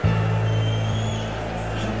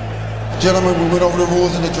Gentlemen, we went over the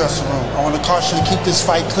rules in the dressing room. I want to caution you to keep this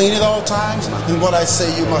fight clean at all times, and what I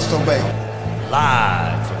say you must obey.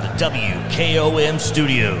 Live from the WKOM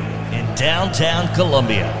studio in downtown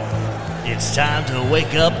Columbia, it's time to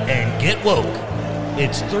wake up and get woke.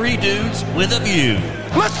 It's Three Dudes with a View.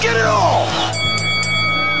 Let's get it all!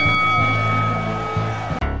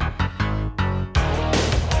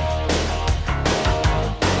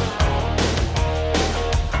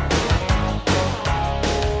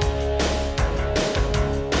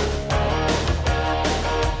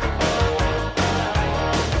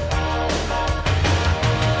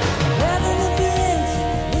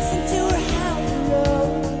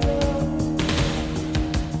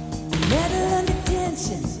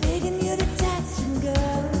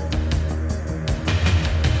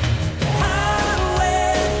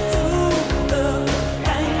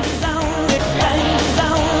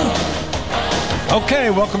 Okay,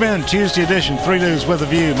 welcome in. Tuesday edition, Three Dudes with a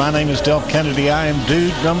View. My name is Del Kennedy. I am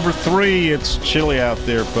dude number 3. It's chilly out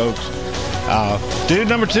there, folks. Dude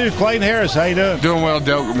number 2, Clayton Harris. How you doing? Doing well,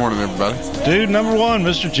 Del. Good morning, everybody. Dude number 1,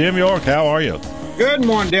 Mr. Jim York. How are you? Good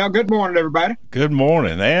morning, Del. Good morning, everybody. Good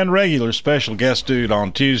morning. And regular special guest dude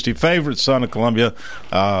on Tuesday, favorite son of Columbia,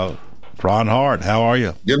 Ron Hart. How are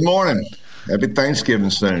you? Good morning. Happy Thanksgiving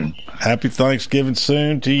soon. Happy Thanksgiving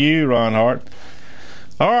soon to you, Ron Hart.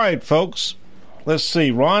 All right, folks. Let's see,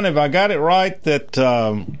 Ron, have I got it right that,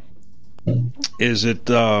 is it,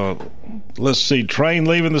 let's see, train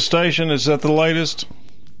leaving the station? Is that the latest?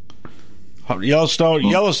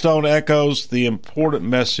 Yellowstone echoes the important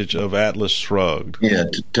message of Atlas Shrugged. Yeah,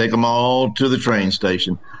 take them all to the train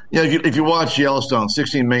station. You know, if you watch Yellowstone,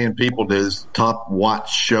 16 million people do this top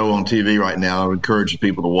watch show on TV right now. I would encourage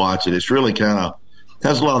people to watch it. It's really kind of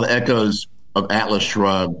has a lot of the echoes of Atlas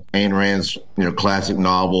Shrugged, Ayn Rand's, classic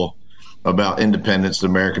novel about independence, the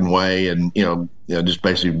American way, and just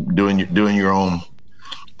basically doing your own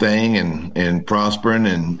thing and prospering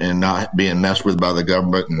and not being messed with by the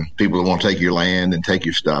government and people that want to take your land and take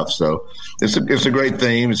your stuff. So it's a great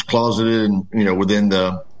theme. It's closeted and within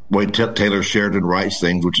the way Taylor Sheridan writes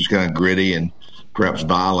things, which is kind of gritty and perhaps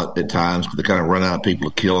violent at times because they kind of run out of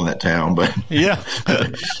people to kill in that town. But yeah.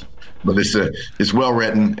 But it's well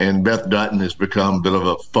written, and Beth Dutton has become a bit of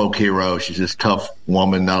a folk hero. She's this tough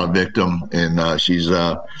woman, not a victim, and she's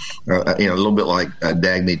a little bit like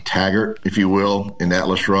Dagny Taggart, if you will, in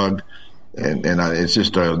Atlas Shrugged, and it's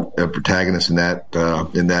just a protagonist in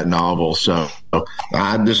that novel. So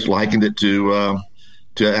I just likened it to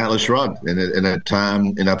Atlas Shrugged in that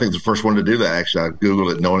time, and I think it's the first one to do that. Actually, I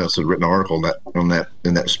googled it. No one else had written an article in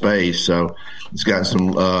that space. So it's gotten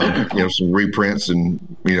some some reprints and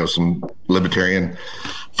some libertarian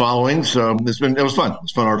following. So it was fun.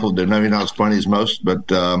 It's a fun article to do. Maybe not as funny as most, but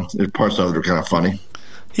there's parts of it are kind of funny.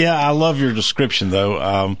 Yeah, I love your description though.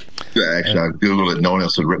 Actually, I googled it. No one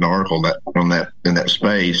else had written an article in that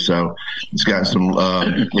space. So it's gotten some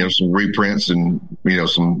some reprints and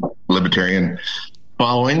some libertarian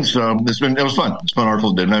following. So it was fun. It's a fun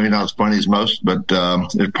article to do. Maybe not as funny as most, but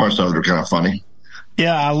there's parts of it are kind of funny.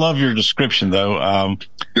 Yeah, I love your description though.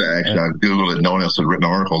 Actually, I googled it. No one else had written an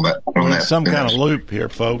article some kind of loop here,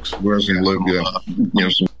 folks. Where's the loop?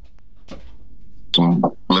 Some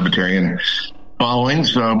libertarian following.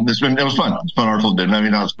 So it was fun. It's a fun article to do. Maybe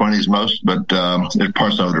not as funny as most, but there's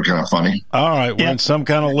parts of it are kind of funny. All right, we're in some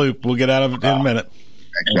kind of loop. We'll get out of it in a minute.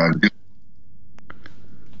 Actually,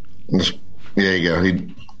 there you go.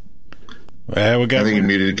 I think he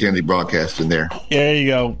muted the Kennedy broadcast in there. There you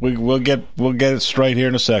go. We'll get it straight here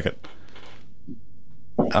in a second.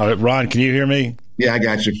 All right, Ron, can you hear me? Yeah, I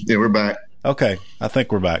got you. Yeah, we're back. Okay, I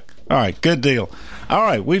think we're back. All right, good deal. All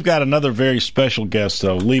right, we've got another very special guest,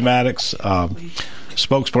 though. Lee Maddox,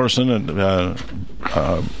 spokesperson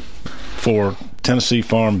for Tennessee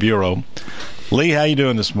Farm Bureau. Lee, how you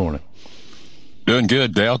doing this morning? Doing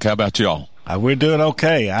good, Dale. How about y'all? We're doing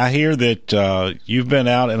okay. I hear that you've been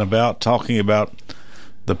out and about talking about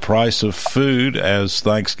the price of food as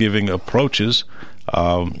Thanksgiving approaches.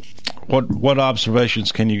 What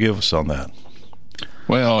observations can you give us on that?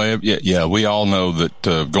 Well, yeah, we all know that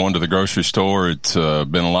going to the grocery store, it's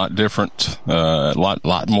been a lot different, a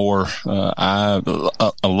lot more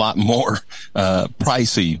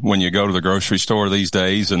pricey when you go to the grocery store these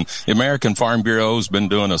days. And the American Farm Bureau has been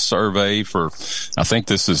doing a survey for, I think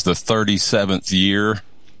this is the 37th year.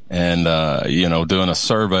 and doing a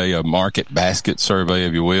survey, a market basket survey,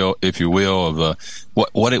 if you will, of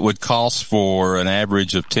what it would cost for an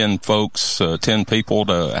average of 10 folks, 10 people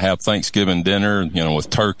to have Thanksgiving dinner, with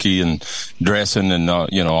turkey and dressing and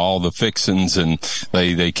all the fixings, and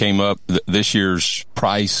they came up. This year's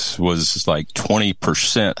price was like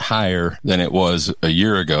 20% higher than it was a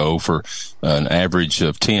year ago for an average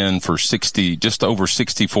of 10 for just over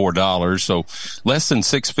 $64. So less than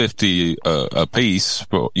 $6.50 a piece,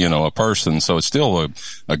 a person. So it's still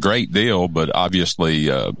a great deal, but obviously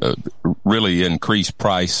really increased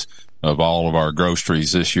price of all of our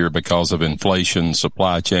groceries this year because of inflation,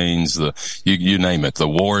 supply chains, you name it, the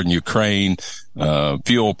war in Ukraine,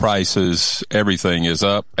 fuel prices, everything is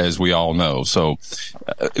up, as we all know. So,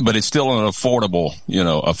 but it's still an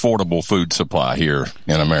affordable food supply here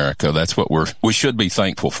in America. That's what we should be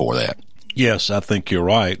thankful for that. Yes, I think you're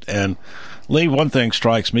right. And Lee, one thing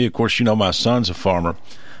strikes me, of course, my son's a farmer,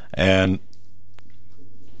 and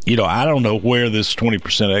I don't know where this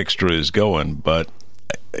 20% extra is going, but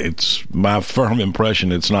it's my firm impression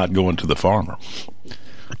it's not going to the farmer.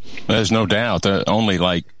 There's no doubt that only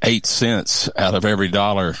like 8 cents out of every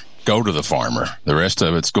dollar go to the farmer. The rest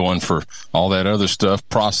of it's going for all that other stuff,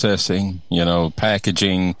 processing,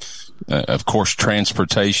 packaging, of course,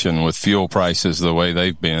 transportation with fuel prices the way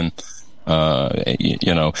they've been.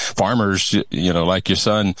 Farmers, like your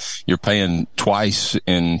son, you're paying twice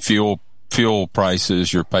in fuel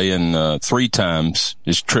prices. You're paying 3 times.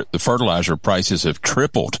 The fertilizer prices have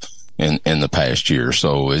tripled in the past year.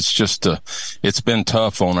 So it's just it's been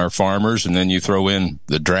tough on our farmers. And then you throw in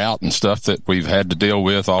the drought and stuff that we've had to deal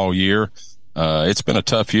with all year. It's been a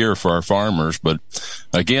tough year for our farmers, but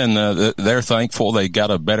again, they're thankful they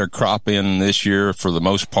got a better crop in this year for the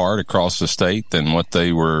most part across the state than what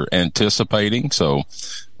they were anticipating. So,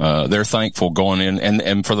 they're thankful going in,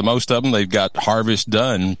 and for the most of them, they've got harvest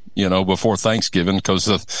done, before Thanksgiving because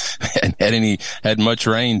had much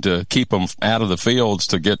rain to keep them out of the fields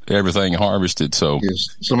to get everything harvested. So,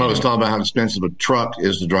 yes. Somebody was talking about how expensive a truck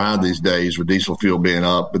is to drive these days with diesel fuel being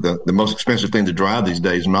up, but the most expensive thing to drive these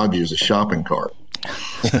days, in my view, is a shopping cart.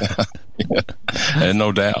 And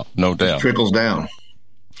no doubt. It trickles down.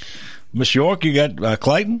 Miss York, you got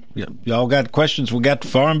Clayton? Y'all got questions? We got the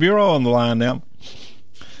Farm Bureau on the line now.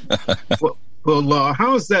 Well,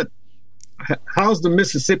 how's the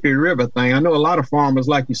Mississippi River thing? I know a lot of farmers,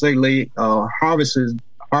 like you say, Lee, harvested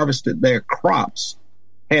their crops,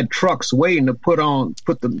 had trucks waiting to put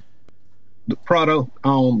the product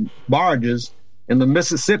on barges, and the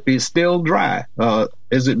Mississippi is still dry.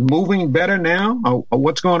 Is it moving better now, or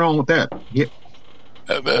what's going on with that? Yeah.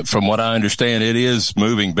 From what I understand, it is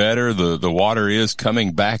moving better. The water is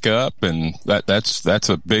coming back up, and that's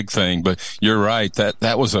a big thing. But you're right,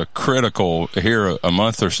 that was a critical here a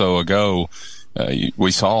month or so ago.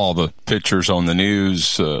 We saw all the pictures on the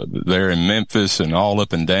news there in Memphis and all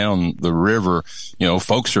up and down the river.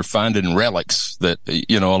 Folks are finding relics that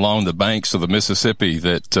along the banks of the Mississippi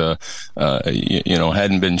that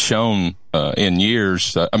hadn't been shown in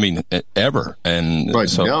years. Ever. And right,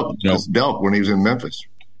 so Delp when he was in Memphis.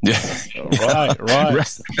 Yeah,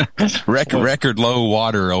 right. Record low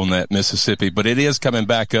water on that Mississippi, but it is coming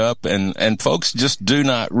back up, and folks just do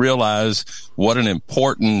not realize what an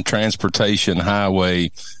important transportation highway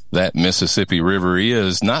that Mississippi River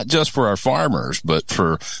is, not just for our farmers, but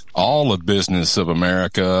for all of business of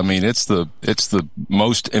America. It's the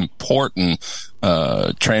most important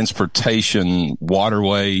transportation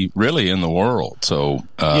waterway really in the world. So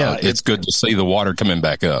it's good to see the water coming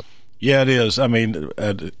back up. Yeah, it is.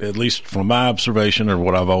 At least from my observation or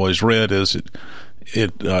what I've always read is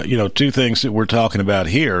it 2 things that we're talking about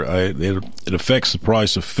here. It affects the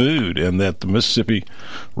price of food, and that the Mississippi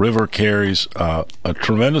River carries a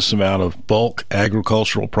tremendous amount of bulk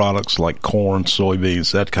agricultural products like corn,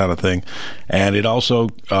 soybeans, that kind of thing. And it also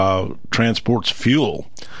transports fuel,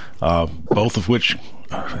 both of which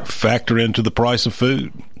factor into the price of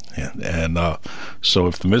food. And so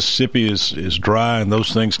if the Mississippi is dry and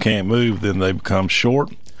those things can't move, then they become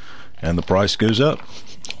short and the price goes up.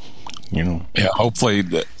 Yeah, hopefully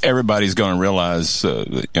everybody's going to realize, we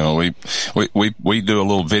do a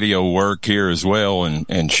little video work here as well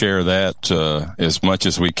and share that as much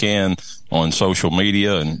as we can on social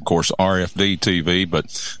media and, of course, RFD TV.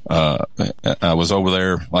 But I was over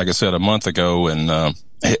there, like I said, a month ago, and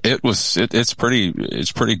it's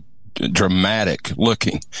pretty dramatic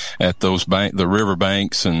looking at those the river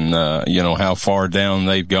banks and how far down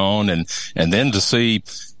they've gone, and then to see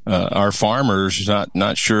our farmers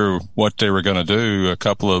not sure what they were going to do. A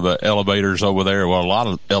couple of elevators over there, a lot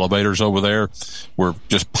of elevators over there were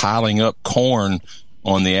just piling up corn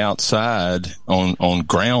on the outside on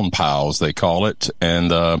ground piles, they call it.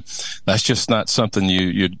 And, that's just not something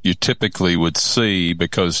you typically would see,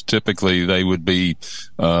 because typically they would be,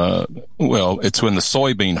 it's when the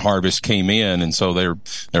soybean harvest came in. And so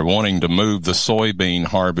they're wanting to move the soybean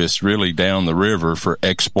harvest really down the river for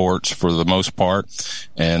exports for the most part.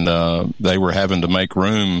 And, they were having to make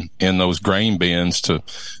room in those grain bins to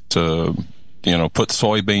put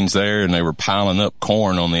soybeans there, and they were piling up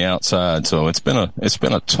corn on the outside. So it's been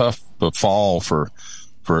a tough fall for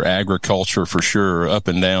agriculture for sure, up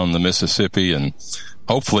and down the Mississippi. And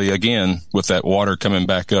hopefully, again, with that water coming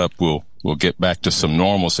back up, we'll get back to some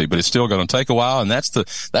normalcy, but it's still going to take a while. And that's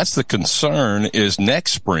the concern is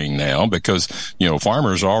next spring now, because,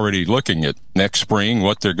 farmers are already looking at next spring,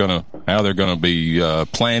 how they're going to be,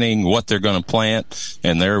 planting, what they're going to plant.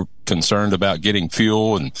 And they're concerned about getting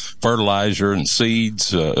fuel and fertilizer and seed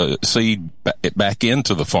back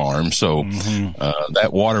into the farm. So,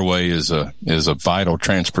 that waterway is a vital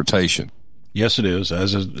transportation. Yes, it is,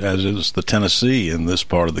 as is the Tennessee in this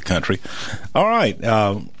part of the country. All right.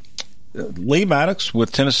 Lee Maddox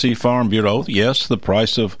with Tennessee Farm Bureau. Yes, the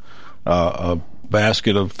price of a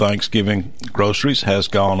basket of Thanksgiving groceries has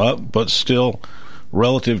gone up, but still,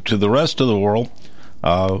 relative to the rest of the world,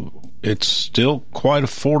 it's still quite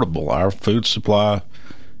affordable. Our food supply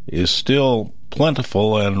is still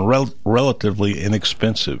plentiful and relatively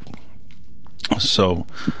inexpensive. So,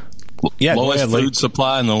 yeah, lowest food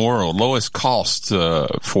supply in the world, lowest cost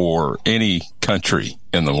for any country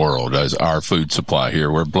in the world as our food supply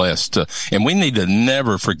here. We're blessed, and we need to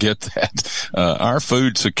never forget that our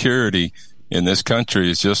food security in this country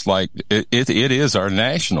is just like it is our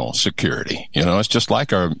national security. It's just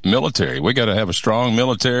like our military. We got to have a strong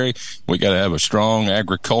military. We got to have a strong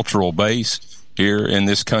agricultural base here in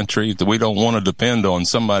this country. That we don't want to depend on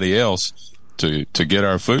somebody else to get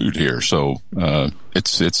our food here. So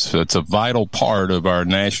it's a vital part of our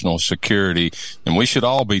national security, and we should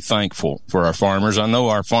all be thankful for our farmers. I know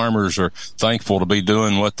our farmers are thankful to be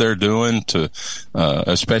doing what they're doing, to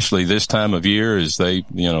especially this time of year as they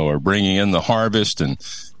are bringing in the harvest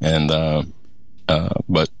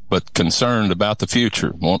but concerned about the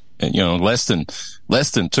future. Less than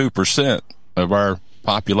 2% of our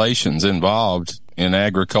population's involved in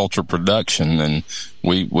agriculture production, and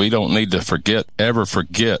we don't need to ever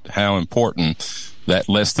forget how important that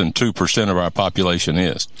less than 2% of our population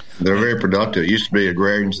is. They're very productive. It used to be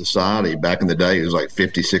agrarian society. Back in the day, it was like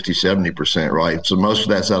 50, 60, 70%, right? So most of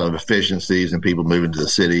that's out of efficiencies and people moving to the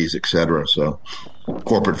cities, et cetera. So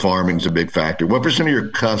corporate farming is a big factor. What percent of your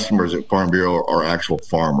customers at Farm Bureau are actual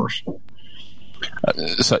farmers?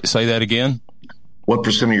 Say that again? What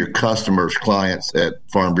percent of your customers, clients at the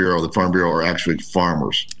Farm Bureau are actually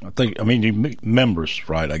farmers? You members,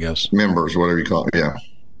 right, I guess. Members, whatever you call it, yeah.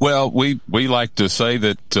 Well, we like to say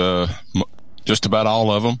that just about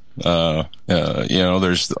all of them.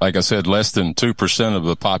 There's, like I said, less than 2% of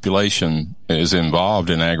the population is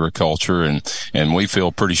involved in agriculture, and we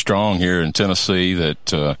feel pretty strong here in Tennessee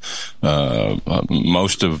that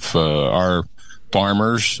most of our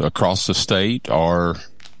farmers across the state are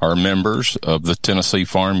members of the Tennessee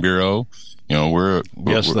Farm Bureau. They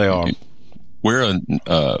are. We're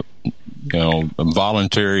a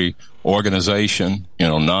voluntary organization,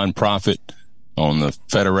 nonprofit on the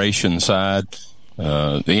federation side.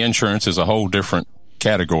 The insurance is a whole different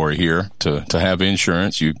category here. To have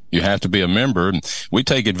insurance, you have to be a member, and we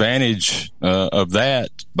take advantage of that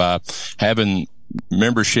by having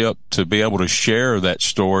membership to be able to share that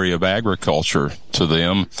story of agriculture to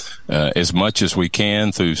them as much as we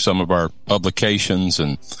can through some of our publications,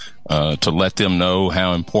 and to let them know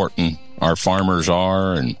how important our farmers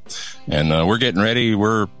are. And we're getting ready.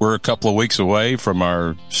 We're a couple of weeks away from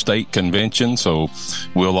our state convention, so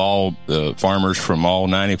we'll all farmers from all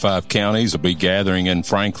 95 counties will be gathering in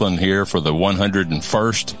Franklin here for the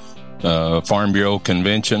 101st Farm Bureau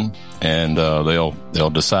convention, and they'll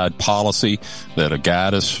decide policy that'll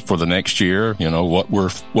guide us for the next year.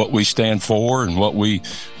 What we stand for and what we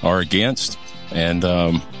are against, and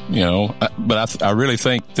but I really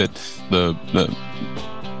think that the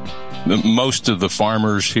most of the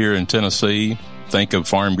farmers here in Tennessee think of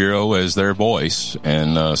Farm Bureau as their voice,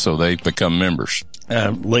 and so they become members.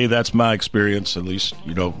 Lee, that's my experience, at least,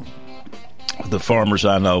 the farmers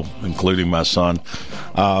I know, including my son.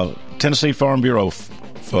 Tennessee Farm Bureau,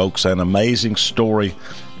 folks, an amazing story,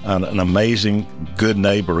 an amazing good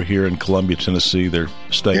neighbor here in Columbia, Tennessee, their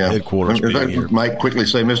state headquarters being here. Might quickly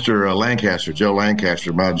say Mr. Lancaster, Joe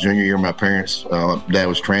Lancaster, my junior year, my parents' dad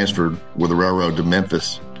was transferred with the railroad to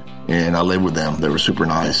Memphis, and I lived with them. They were super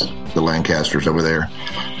nice, the Lancasters over there.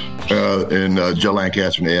 And Joe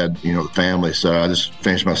Lancaster and Ed, the family. So I just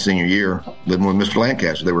finished my senior year living with Mr.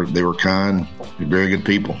 Lancaster. They were kind, very good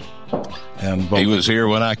people. And he was here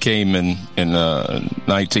when I came in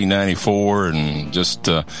 1994, and just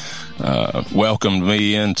welcomed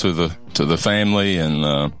me into the family, and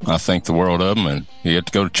I think the world of him. And he had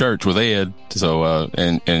to go to church with Ed, so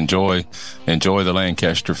and enjoy the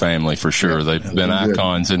Lancaster family for sure. Yeah, they've been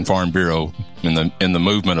icons in Farm Bureau, in the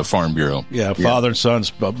movement of Farm Bureau. Yeah, father and sons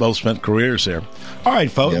both spent careers there. All right,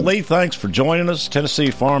 folks. Yep. Lee, thanks for joining us. Tennessee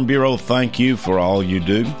Farm Bureau, thank you for all you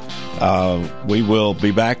do. We will be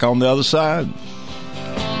back on the other side.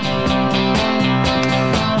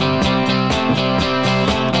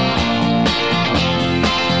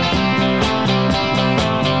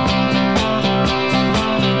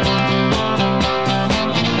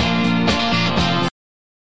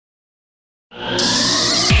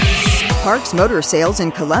 Parks Motor Sales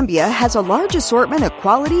in Columbia has a large assortment of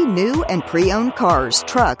quality new and pre-owned cars,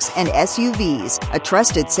 trucks, and SUVs, a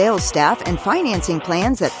trusted sales staff, and financing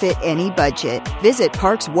plans that fit any budget. Visit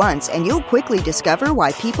Parks once and you'll quickly discover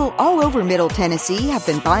why people all over Middle Tennessee have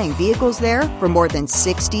been buying vehicles there for more than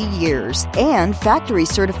 60 years. And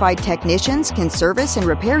factory-certified technicians can service and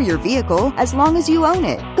repair your vehicle as long as you own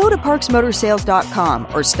it. Go to parksmotorsales.com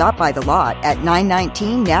or stop by the lot at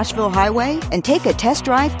 919 Nashville Highway and take a test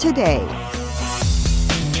drive today.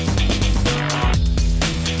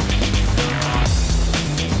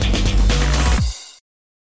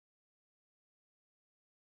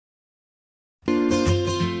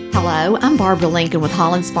 Hello, I'm Barbara Lincoln with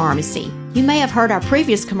Hollins Pharmacy. You may have heard our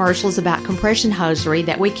previous commercials about compression hosiery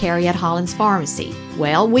that we carry at Hollins Pharmacy.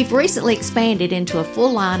 Well, we've recently expanded into a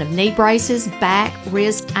full line of knee braces, back,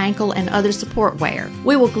 wrist, ankle, and other support wear.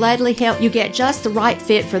 We will gladly help you get just the right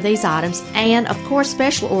fit for these items and, of course,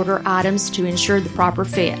 special order items to ensure the proper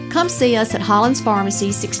fit. Come see us at Hollins Pharmacy,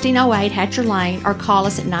 1608 Hatcher Lane, or call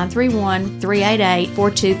us at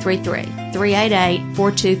 931-388-4233.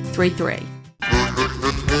 388-4233.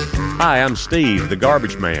 Hi, I'm Steve, the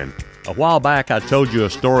garbage man. A while back, I told you a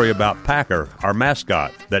story about Packer, our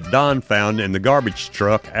mascot, that Don found in the garbage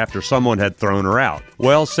truck after someone had thrown her out.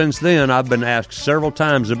 Well, since then, I've been asked several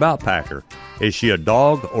times about Packer. Is she a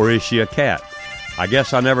dog or is she a cat? I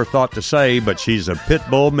guess I never thought to say, but she's a pit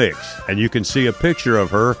bull mix, and you can see a picture of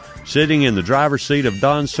her sitting in the driver's seat of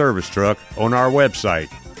Don's service truck on our website,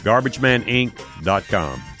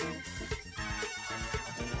 garbagemaninc.com.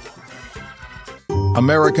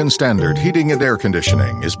 American Standard Heating and Air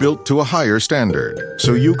Conditioning is built to a higher standard,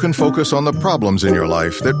 so you can focus on the problems in your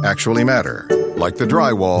life that actually matter, like the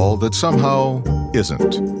drywall that somehow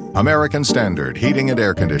isn't. American Standard Heating and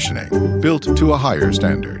Air Conditioning, built to a higher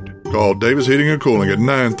standard. Call Davis Heating and Cooling at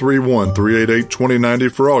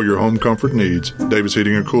 931-388-2090 for all your home comfort needs. Davis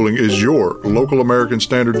Heating and Cooling is your local American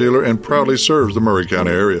Standard dealer and proudly serves the Maury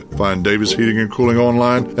County area. Find Davis Heating and Cooling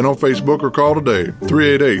online and on Facebook or call today,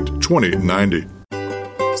 388-2090.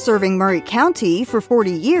 Serving Maury County for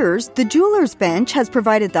 40 years, the Jewelers Bench has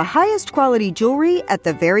provided the highest quality jewelry at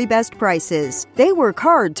the very best prices. They work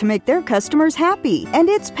hard to make their customers happy, and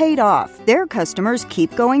it's paid off. Their customers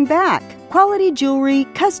keep going back. Quality jewelry,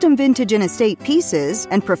 custom vintage and estate pieces,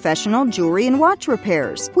 and professional jewelry and watch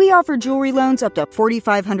repairs. We offer jewelry loans up to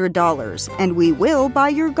 $4,500, and we will buy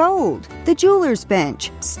your gold. The Jewelers Bench,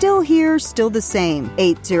 still here, still the same.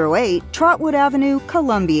 808 Trotwood Avenue,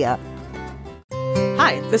 Columbia.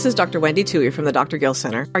 Hi, this is Dr. Wendy Toohey from the Dr. Gill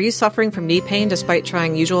Center. Are you suffering from knee pain despite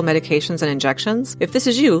trying usual medications and injections? If this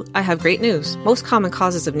is you, I have great news. Most common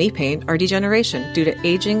causes of knee pain are degeneration due to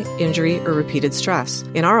aging, injury, or repeated stress.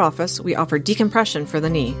 In our office, we offer decompression for the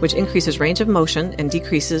knee, which increases range of motion and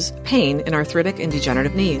decreases pain in arthritic and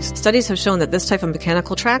degenerative knees. Studies have shown that this type of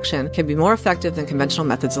mechanical traction can be more effective than conventional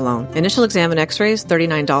methods alone. Initial exam and x-rays,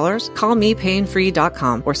 $39. Call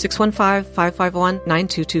mepainfree.com or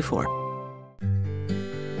 615-551-9224.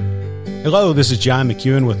 Hello, this is John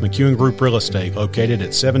McEwen with McEwen Group Real Estate, located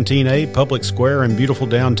at 17A Public Square in beautiful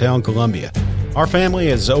downtown Columbia. Our family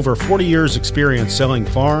has over 40 years' experience selling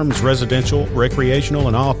farms, residential, recreational,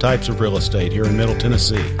 and all types of real estate here in Middle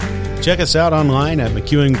Tennessee. Check us out online at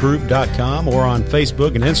McEwenGroup.com or on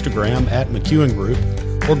Facebook and Instagram at McEwen Group,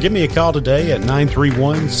 or give me a call today at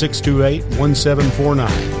 931-628-1749.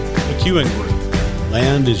 McEwen Group.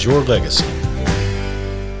 Land is your legacy.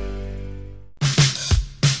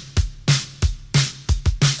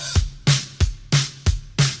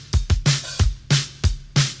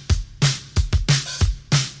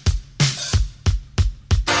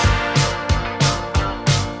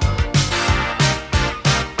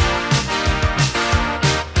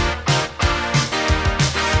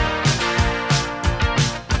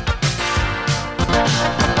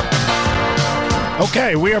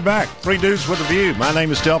 Okay, we are back. Three Dudes with a View. My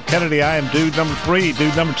name is Del Kennedy. I am dude number 3.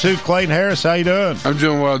 Dude number 2, Clayton Harris. How you doing? I'm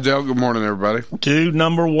doing well, Del. Good morning, everybody. Dude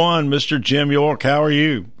number 1, Mr. Jim York. How are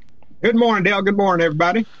you? Good morning, Del. Good morning,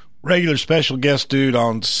 everybody. Regular special guest dude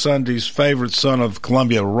on Sunday's favorite son of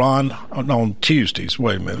Columbia, Ron. On Tuesdays.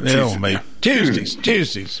 Wait a minute.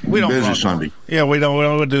 Tuesdays. We don't busy Sunday. Yeah, we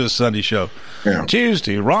don't do a Sunday show. Yeah.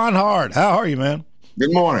 Tuesday. Ron Hart. How are you, man?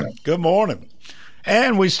 Good morning. Good morning.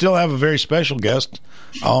 And we still have a very special guest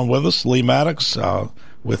on with us, Lee Maddox,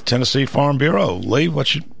 with Tennessee Farm Bureau. Lee,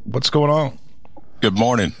 what's going on? Good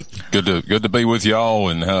morning. Good to be with y'all,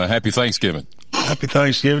 and happy Thanksgiving. Happy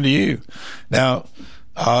Thanksgiving to you. Now,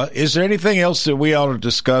 is there anything else that we ought to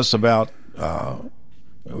discuss about?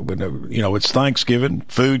 It's Thanksgiving.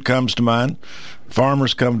 Food comes to mind.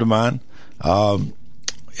 Farmers come to mind.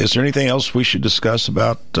 Is there anything else we should discuss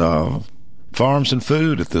about farms and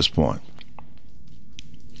food at this point?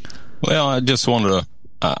 Well, I just wanted to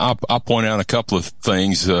I'll point out a couple of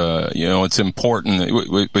things. It's important.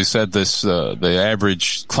 We said this, the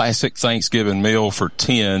average classic Thanksgiving meal for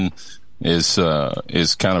 10 is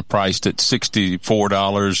kind of priced at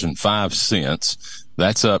 $64.05.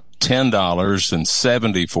 That's up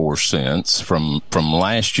 $10.74 from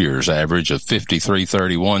last year's average of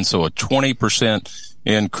 $53.31. So a 20%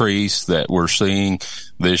 increase that we're seeing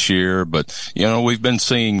this year. But, we've been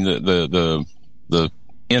seeing the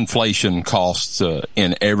inflation costs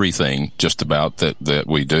in everything just about that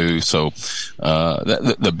we do. So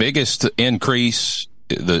the biggest increase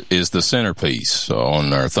is the centerpiece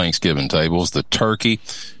on our Thanksgiving tables. The turkey,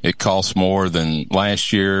 it costs more than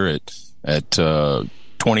last year at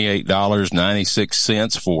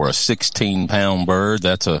 $28.96 for a 16-pound bird.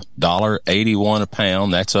 That's $1.81 a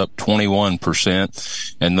pound. That's up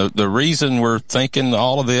 21%. And the reason we're thinking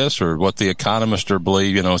all of this, or what the economists are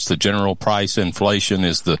believing, it's the general price inflation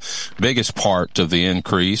is the biggest part of the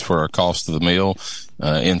increase for our cost of the meal.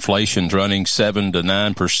 Inflation's running 7 to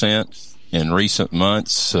 9% in recent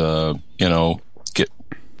months.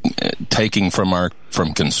 Taking from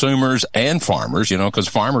consumers and farmers, because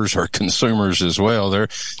farmers are consumers as well. They're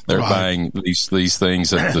right. Buying these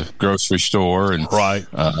things at the grocery store, and right.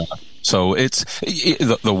 So it's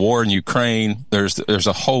the war in Ukraine. There's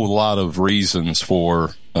a whole lot of reasons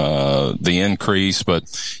for the increase, but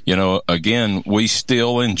again, we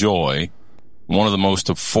still enjoy one of the most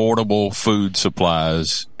affordable food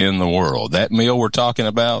supplies in the world. That meal we're talking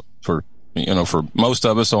about for most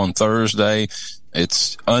of us on Thursday,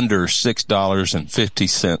 it's under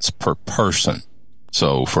 $6.50 per person.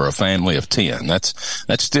 So for a family of 10, that's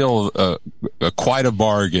still quite a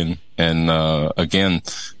bargain. And again,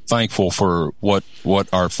 thankful for what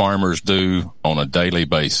our farmers do on a daily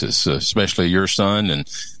basis, especially your son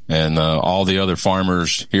and all the other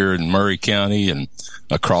farmers here in Murray County and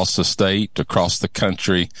across the state, across the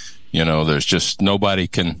country. There's just nobody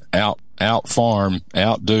can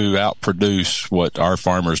outproduce what our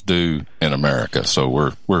farmers do in America.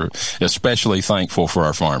 So we're especially thankful for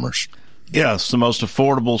our farmers. Yeah, it's the most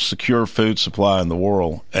affordable, secure food supply in the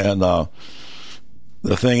world. And the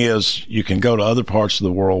thing is, you can go to other parts of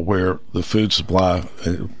the world where the food supply,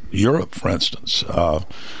 Europe, for instance,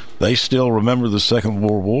 they still remember the Second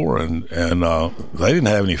World War, and they didn't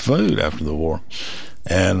have any food after the war.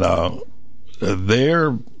 And I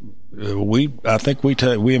think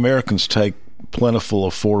we Americans take plentiful,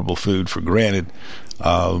 affordable food for granted.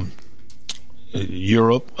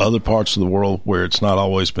 Europe, other parts of the world where it's not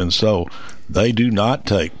always been so, they do not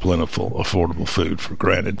take plentiful, affordable food for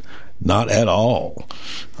granted, not at all.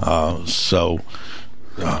 So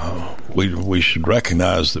we should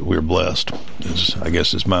recognize that we're blessed. I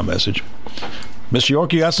guess is my message. Mr.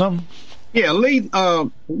 York, you got something? Yeah, Lee.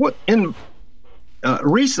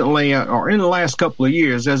 Recently, or in the last couple of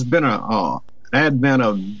years, there's been an advent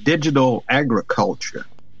of digital agriculture.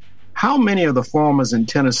 How many of the farmers in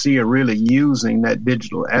Tennessee are really using that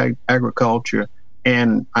digital agriculture?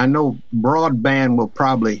 And I know broadband will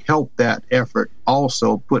probably help that effort,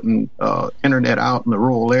 also putting internet out in the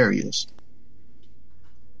rural areas.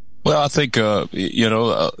 Well, I think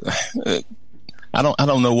I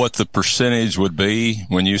don't know what the percentage would be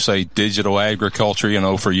when you say digital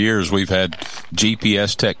agriculture. For years we've had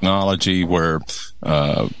GPS technology where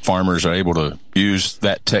farmers are able to use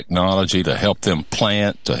that technology to help them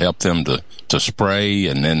plant, to help them to spray,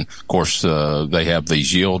 and then of course they have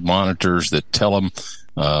these yield monitors that tell them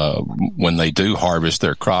when they do harvest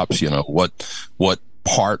their crops, what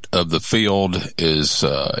part of the field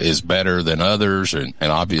is better than others, and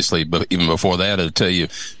obviously, but even before that, I'll tell you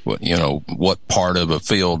what part of a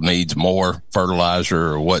field needs more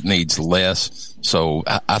fertilizer or what needs less. So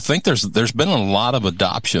I think there's been a lot of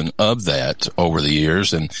adoption of that over the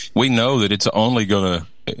years, and we know that it's only going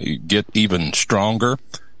to get even stronger.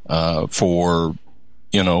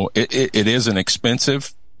 It is an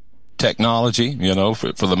expensive technology,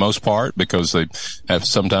 for the most part, because they have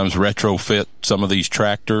sometimes retrofit some of these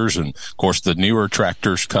tractors, and of course the newer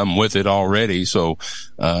tractors come with it already. So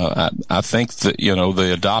I think that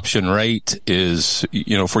the adoption rate is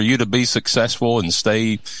for you to be successful and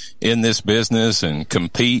stay in this business and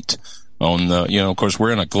compete on the of course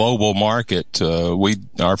we're in a global market.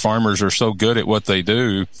 Our farmers are so good at what they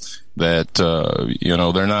do that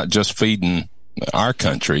they're not just feeding our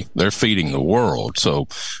country, they're feeding the world. So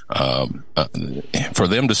for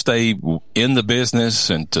them to stay in the business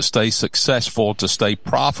and to stay successful, to stay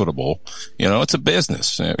profitable, it's a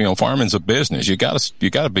business. Farming's a business. You got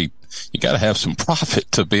to have some profit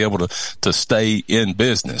to be able to stay in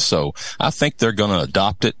business. So I think they're going to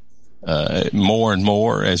adopt it more and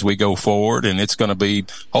more as we go forward, and it's going to be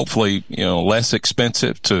hopefully less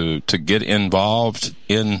expensive to get involved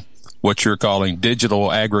in what you're calling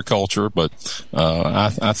digital agriculture. But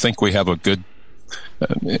I think we have a good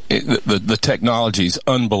the technology is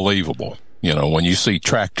unbelievable. When you see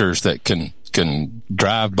tractors that can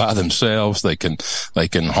drive by themselves, they can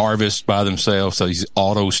harvest by themselves. So these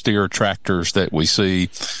auto steer tractors that we see,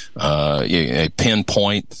 a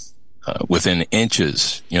pinpoint within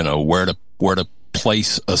inches, where to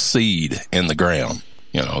place a seed in the ground.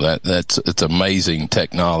 It's amazing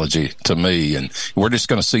technology to me, and we're just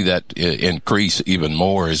going to see that increase even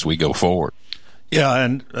more as we go forward. Yeah,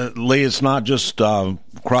 and Lee, it's not just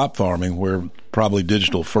crop farming where probably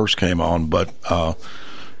digital first came on, but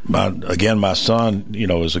my son,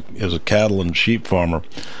 is a cattle and sheep farmer,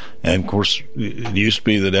 and of course it used to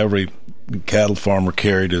be that every cattle farmer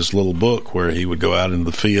carried his little book where he would go out into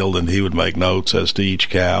the field and he would make notes as to each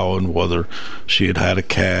cow and whether she had had a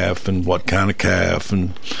calf and what kind of calf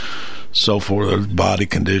and so forth, body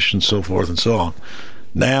condition, so forth and so on.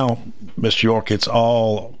 Now, Mr. York, it's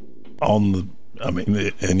all on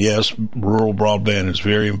and yes, rural broadband is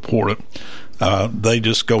very important. They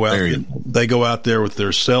just go out. They go out there with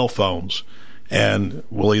their cell phones and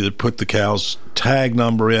will either put the cow's tag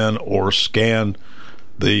number in or scan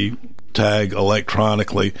the tag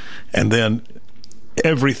electronically, and then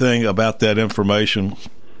everything about that information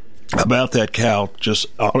about that cow just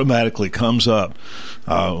automatically comes up.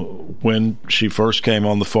 When she first came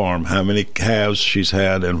on the farm, how many calves she's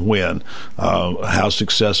had and when, how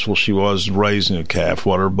successful she was raising a calf,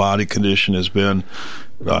 what her body condition has been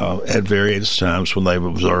at various times when they've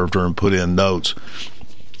observed her and put in notes.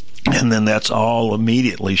 And then that's all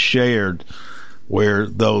immediately shared where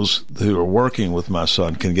those who are working with my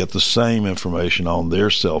son can get the same information on their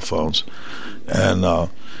cell phones. And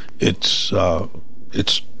it's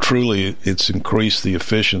increased the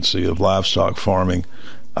efficiency of livestock farming.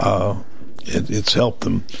 It's helped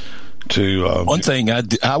them to. One thing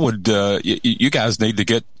I would, you guys need to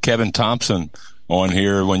get Kevin Thompson on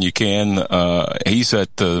here when you can. He's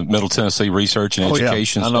at the Middle Tennessee Research and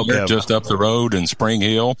Education Center just up the road in Spring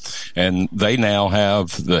Hill, and they now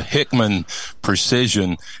have the Hickman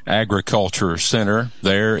Precision Agriculture Center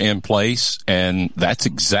there in place, and that's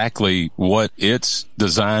exactly what it's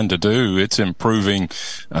designed to do. It's improving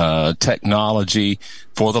technology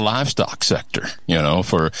for the livestock sector.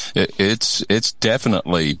 It's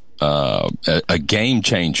definitely a game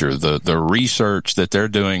changer. The research that they're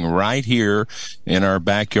doing right here in our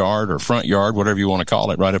backyard or front yard, whatever you want to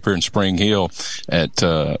call it, right up here in Spring Hill at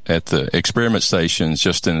the experiment stations,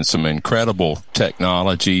 just in some incredible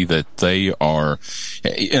technology that they are,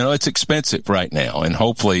 it's expensive right now. And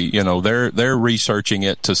hopefully, they're researching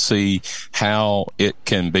it to see how it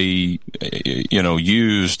can be,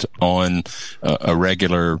 used on a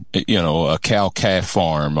regular, a cow-calf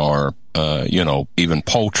farm or, even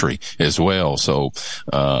poultry as well. So,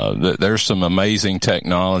 there's some amazing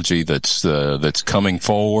technology that's coming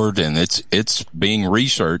forward, and it's being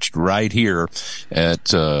researched right here at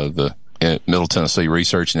the Middle Tennessee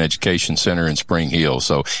Research and Education Center in Spring Hill.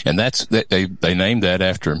 So, and they named that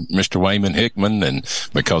after Mr. Wayman Hickman, and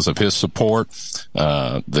because of his support,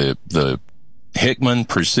 the Hickman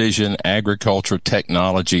Precision Agriculture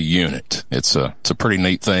Technology Unit. It's a pretty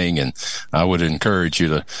neat thing, and I would encourage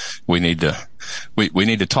you we need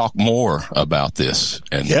to talk more about this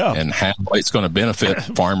and how it's going to benefit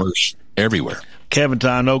farmers everywhere.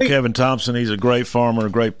 I know Kevin Thompson. He's a great farmer, a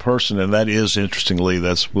great person, and that is interesting, Lee.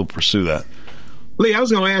 We'll pursue that. Lee, I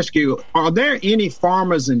was going to ask you, are there any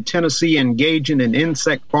farmers in Tennessee engaging in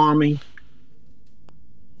insect farming?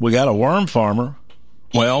 We got a worm farmer.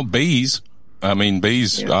 Well, bees. I mean,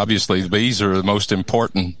 bees, obviously, bees are the most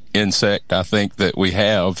important insect I think that we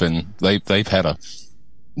have, and we've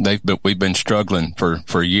been struggling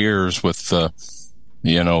for years with, the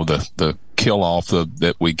kill off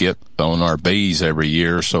that we get on our bees every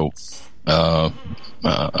year. So, as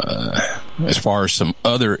far as some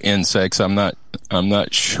other insects, I'm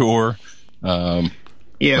not sure. I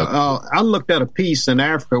looked at a piece in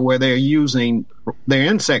Africa where they're using their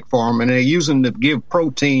insect farm, and they're using to give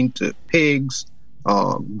protein to pigs,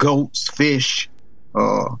 goats, fish,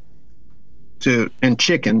 and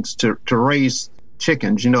chickens to raise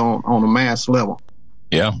chickens, on a mass level.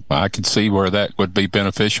 Yeah, I could see where that would be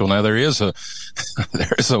beneficial. Now there's a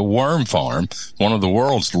worm farm, one of the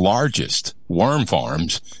world's largest worm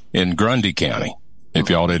farms in Grundy County. If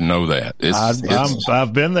y'all didn't know that,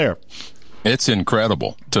 I've been there. It's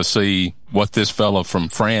incredible to see what this fellow from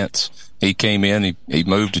France. He came in, he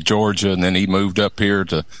moved to Georgia, and then he moved up here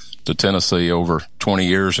to Tennessee over 20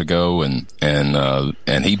 years ago, and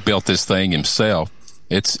he built this thing himself.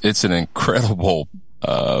 It's an incredible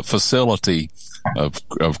facility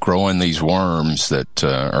of growing these worms that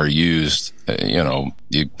are used.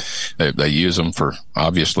 They use them for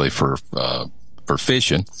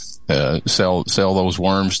fishing. Sell those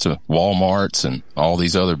worms to Walmarts and all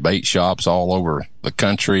these other bait shops all over the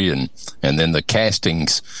country, and then the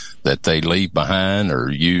castings that they leave behind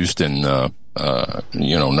are used in the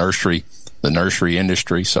nursery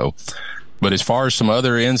industry. So, but as far as some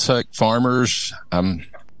other insect farmers, I'm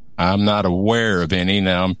not aware of any.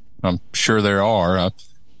 Now I'm sure there are.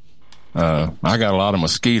 I got a lot of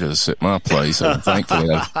mosquitoes at my place, and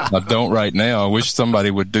thankfully I don't right now. I wish somebody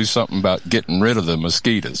would do something about getting rid of the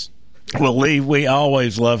mosquitoes. Well, Lee, we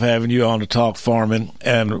always love having you on to talk farming,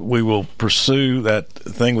 and we will pursue that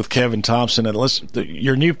thing with Kevin Thompson. And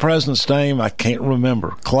your new president's name, I can't remember.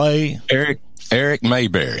 Clay? Eric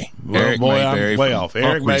Mayberry. Well, Eric Mayberry, I'm way off.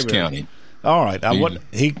 Eric Mayberry. County. All right.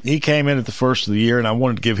 He came in at the first of the year, and I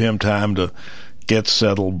wanted to give him time to get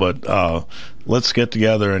settled, but let's get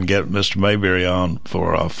together and get Mr. Mayberry on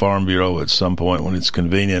for Farm Bureau at some point when it's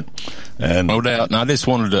convenient. And no doubt. And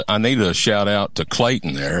I need a shout out to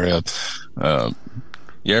Clayton there.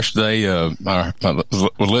 Yesterday, I was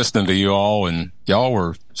listening to you all, and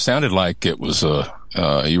y'all sounded like it was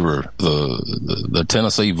you were the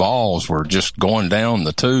Tennessee Vols were just going down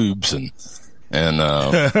the tubes and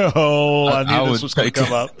I knew this was going to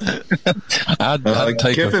come up. I'd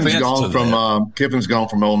take Kiffin's gone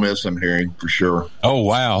from Ole Miss, I'm hearing, for sure. Oh,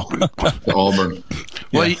 wow. To Auburn.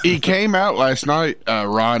 Well, he came out last night,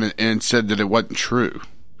 Ron, and said that it wasn't true.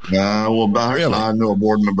 I know a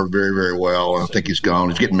board member very, very well. I think he's gone.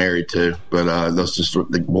 He's getting married too, but that's just what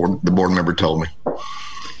the board member told me.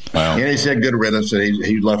 Wow. And he said good riddance, and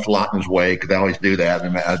he left a lot in his way, because I always do that,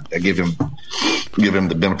 and I give him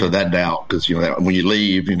the benefit of that doubt, because when you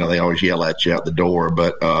leave, they always yell at you out the door.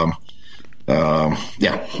 But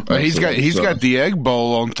he's got the Egg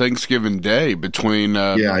Bowl on Thanksgiving Day between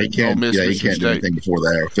he can't do anything before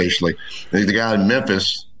that officially. The guy in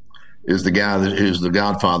Memphis is the guy who's the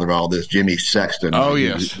godfather of all this, Jimmy Sexton. Oh,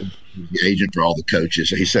 yes. The agent for all the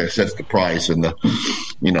coaches. He sets the price and the,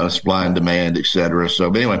 supply and demand, et cetera. So,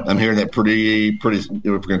 but anyway, I'm hearing that pretty, if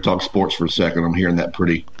we're going to talk sports for a second, I'm hearing that from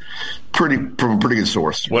a pretty good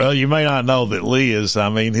source. Well, you may not know that Lee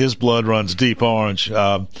his blood runs deep orange,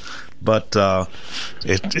 but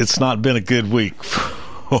it's not been a good week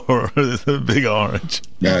for the Big Orange.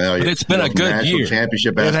 But it's been a good year.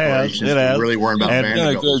 Championship aspirations. It has. Really worrying about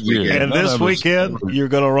Vanderbilt. And this weekend, you're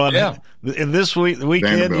going to run. Yeah. And this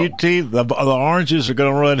weekend, UT, the Oranges are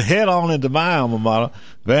going to run head on into my alma mater,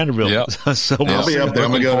 Vanderbilt. Yep. So I'll be up there.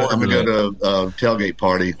 I'm going to go to a tailgate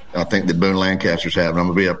party. I think that Boone Lancaster's having. I'm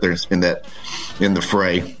going to be up there in the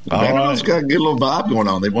fray. Vanderbilt's got a good little vibe going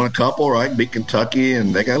on. They won a couple, right? Beat Kentucky,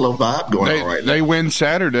 and they got a little vibe going on right now. They win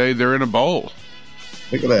Saturday. They're in a bowl.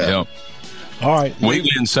 Look at that. Yep. All right. We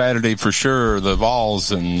win Saturday for sure, the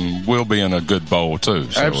Vols, and we'll be in a good bowl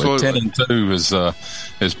too. So absolutely.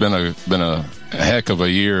 10-2 has been a heck of a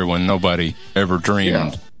year when nobody ever dreamed.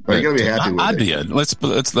 Yeah. Well, you gotta be happy with I it. did.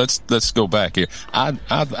 Let's go back here.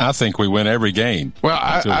 I think we win every game. Well,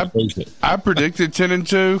 I predicted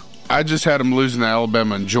 10-2. I just had them losing to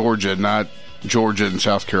Alabama and Georgia, not Georgia and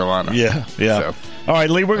South Carolina. Yeah. So. All right,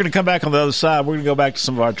 Lee, we're going to come back on the other side. We're going to go back to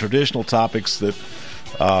some of our traditional topics that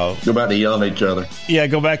Go back to yelling at each other. Yeah,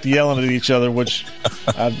 go back to yelling at each other, which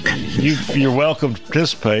you're welcome to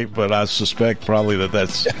participate, but I suspect probably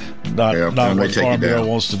that's not what Farm Bureau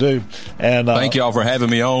wants to do. And thank y'all for having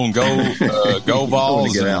me on. Go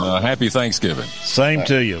Vols, and happy Thanksgiving. Same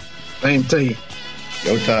to you. Same to you.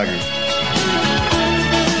 Go Tigers.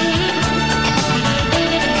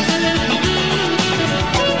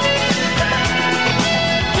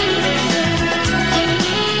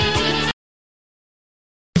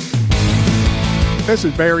 This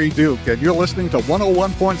is Barry Duke, and you're listening to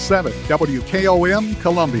 101.7 WKOM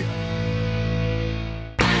Columbia.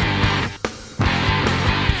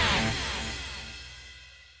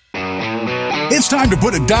 It's time to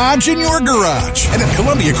put a Dodge in your garage. And at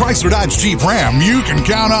Columbia Chrysler Dodge Jeep Ram, you can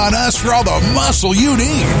count on us for all the muscle you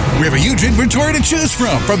need. We have a huge inventory to choose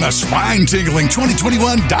from the spine-tingling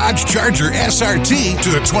 2021 Dodge Charger SRT to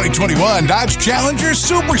the 2021 Dodge Challenger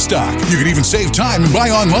Superstock. You can even save time and buy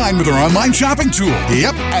online with our online shopping tool.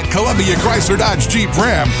 Yep, at Columbia Chrysler Dodge Jeep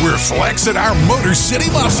Ram, we're flexing our Motor City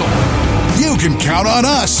muscle. You can count on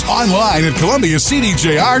us online at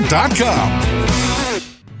ColumbiaCDJR.com.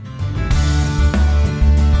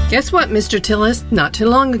 Guess what, Mr. Tillis? Not too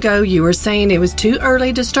long ago, you were saying it was too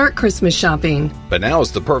early to start Christmas shopping. But now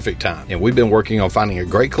is the perfect time, and we've been working on finding a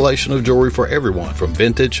great collection of jewelry for everyone, from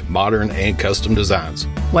vintage, modern, and custom designs.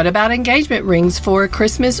 What about engagement rings for a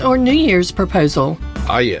Christmas or New Year's proposal?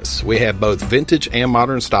 Ah yes, we have both vintage and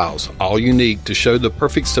modern styles, all unique to show the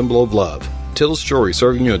perfect symbol of love. Tillis Jewelry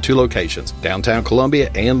serving you in 2 locations, downtown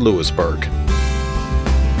Columbia and Lewisburg.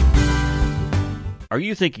 Are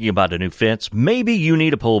you thinking about a new fence? Maybe you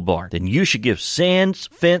need a pole barn. Then you should give Sands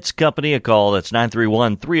Fence Company a call. That's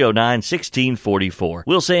 931-309-1644.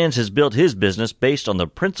 Will Sands has built his business based on the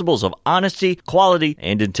principles of honesty, quality,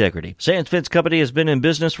 and integrity. Sands Fence Company has been in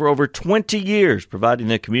business for over 20 years, providing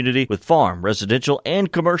the community with farm, residential,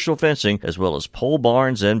 and commercial fencing, as well as pole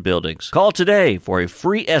barns and buildings. Call today for a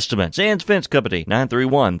free estimate. Sands Fence Company,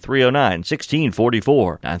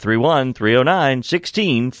 931-309-1644.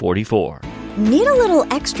 931-309-1644. Need a little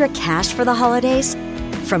extra cash for the holidays?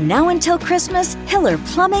 From now until Christmas, Hiller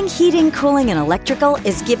Plumbing, Heating, Cooling, and Electrical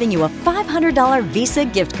is giving you a $500 Visa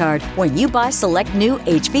gift card when you buy select new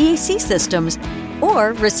HVAC systems.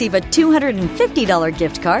 Or receive a $250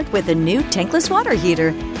 gift card with a new tankless water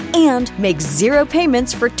heater. And make 0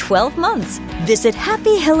 payments for 12 months. Visit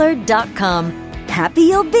happyhiller.com. Happy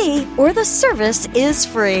you'll be, or the service is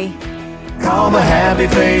free. Call the Happy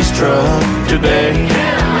Face Truck today.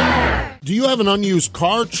 Do you have an unused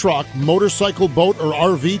car, truck, motorcycle, boat, or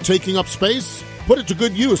RV taking up space? Put it to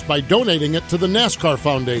good use by donating it to the NASCAR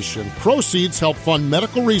Foundation. Proceeds help fund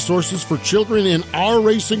medical resources for children in our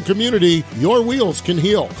racing community. Your wheels can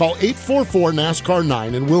heal. Call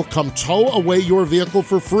 844-NASCAR-9 and we'll come tow away your vehicle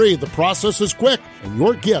for free. The process is quick and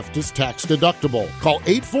your gift is tax deductible. Call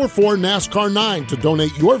 844-NASCAR-9 to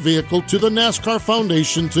donate your vehicle to the NASCAR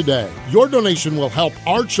Foundation today. Your donation will help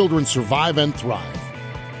our children survive and thrive.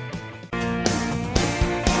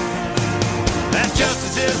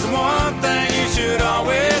 Justice is the one thing you should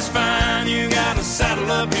always find. You gotta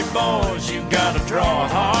saddle up your boys, you gotta draw a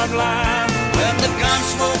hard line. When the gun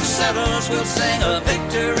smoke settles, we'll sing a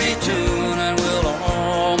victory tune, and we'll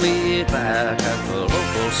all meet back at the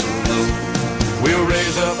local saloon. We'll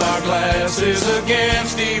raise up our glasses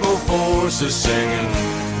against evil forces, singing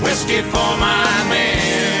whiskey for my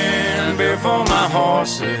men, beer for my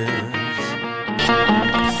horses.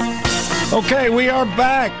 Okay, we are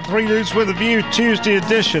back. 3 Dudes with a View, Tuesday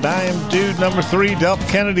edition. I am dude number 3, Delk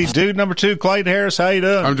Kennedy. Dude number 2, Clayton Harris. How you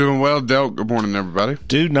doing? I'm doing well, Delk. Good morning, everybody.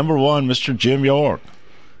 Dude number 1, Mr. Jim York.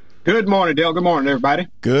 Good morning, Dale. Good morning, everybody.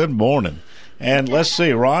 Good morning. And let's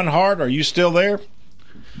see, Ron Hart, are you still there?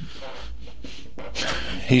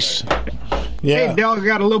 Yeah. Hey, Dale, I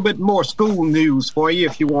got a little bit more school news for you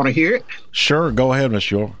if you want to hear it. Sure, go ahead,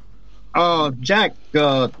 Mr. York. Jack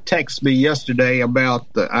texted me yesterday about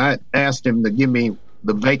I asked him to give me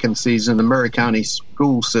the vacancies in the Murray County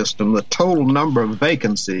school system. The total number of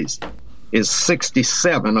vacancies is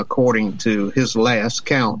 67, according to his last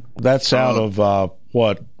count. That's out of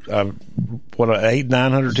what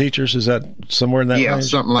 800-900 teachers? Is that somewhere in that range? Yeah,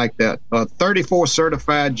 something like that. 34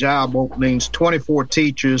 certified job openings, 24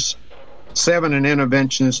 teachers, 7 in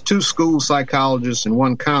interventions, 2 school psychologists, and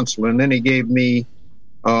 1 counselor. And then he gave me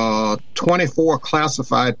 24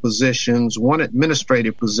 classified positions, 1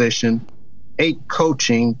 administrative position, 8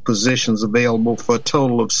 coaching positions available for a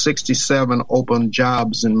total of 67 open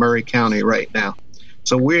jobs in Murray County right now.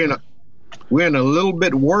 So we're in a little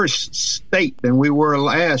bit worse state than we were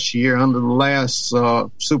last year under the last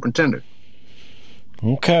superintendent.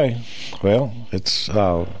 Okay, well, it's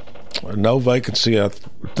no vacancy, I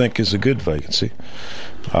think, is a good vacancy.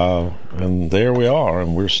 And there we are,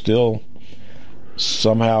 and we're still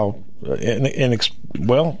somehow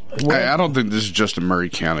well, I don't think this is just a Murray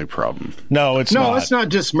County problem. No, it's not. No, it's not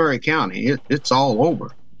just Murray County. It's all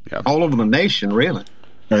over. Yeah. All over the nation, really.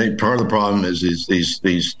 I think part of the problem is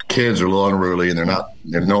these kids are a little unruly, and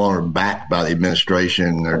they're no longer backed by the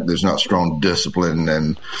administration. There's not strong discipline,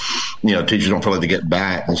 and teachers don't feel like they get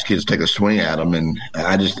back. These kids take a swing at them, and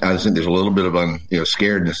I just think there's a little bit of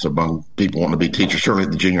scaredness among people wanting to be teachers, certainly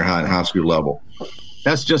at the junior high and high school level.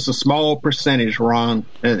 That's just a small percentage, Ron.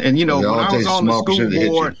 And when I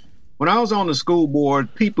was on the school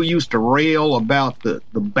board, people used to rail about the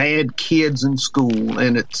bad kids in school,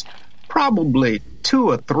 and it's probably 2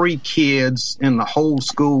 or 3 kids in the whole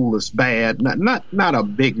school is bad, not a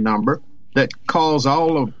big number, that cause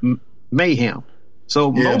all of mayhem.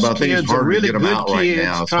 So most kids are really good kids. Right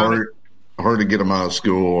now. It's hard to get them out of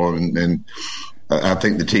school, and I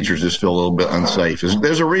think the teachers just feel a little bit unsafe.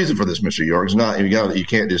 There's a reason for this, Mr. York. It's not you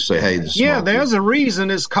can't just say, "Hey, this." Yeah, there's a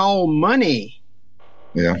reason. It's called money.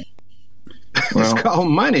 Yeah, it's called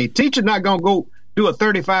money. Teacher's not going to go do a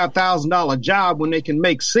 $35,000 job when they can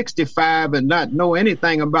make $65 and not know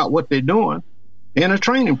anything about what they're doing in a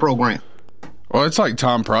training program. Well, it's like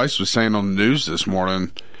Tom Price was saying on the news this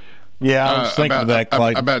morning. Yeah, I was thinking of that,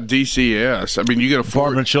 Clayton. About DCS. I mean, you get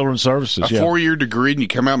Department of Children's Services, a 4-year degree, and you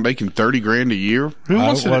come out making $30,000 a year.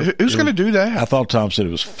 Who's going to do that? I thought Tom said it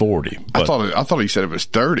was 40. I thought he said it was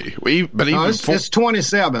 30. It's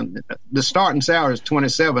 27. The starting salary is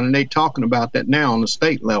 27, and they're talking about that now on the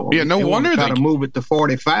state level. Yeah, no wonder they try to move it to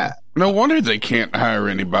 45. No wonder they can't hire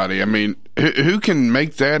anybody. I mean, who can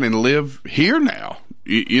make that and live here now?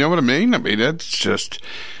 You know what I mean? I mean, that's just.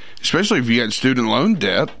 Especially if you got student loan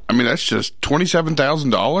debt. I mean, that's just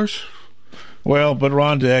 $27,000. Well, but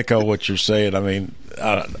Ron, to echo what you're saying, I mean,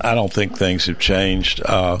 I don't think things have changed.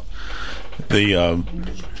 I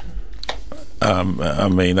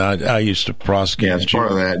used to prosecute. Yeah, it's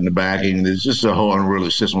part of that in the backing. There's just a whole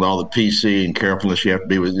unruly system with all the PC and carefulness you have to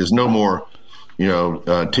be with. There's no more,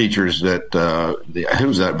 teachers that who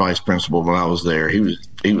was that vice principal when I was there? He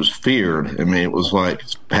was feared. I mean, it was like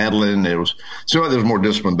paddling. It seemed like there was more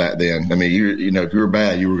discipline back then. I mean, if you were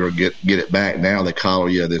bad, you were going to get it back. Now they coddle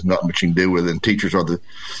you. There's nothing much you can do with it. And teachers are the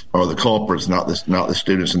culprits, not the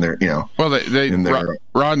students. And Well,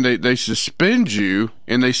 Ron, they suspend you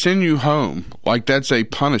and they send you home like that's a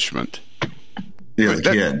punishment. Yeah, the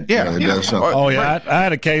kid. Yeah. Does something. Oh yeah, I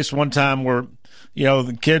had a case one time where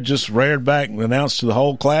the kid just reared back and announced to the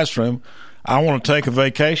whole classroom, "I want to take a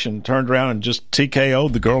vacation," turned around and just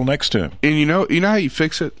TKO'd the girl next to him. And you know how you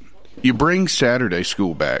fix it? You bring Saturday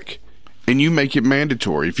school back, and you make it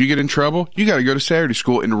mandatory. If you get in trouble, you got to go to Saturday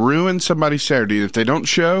school and ruin somebody's Saturday. And if they don't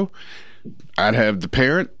show, I'd have the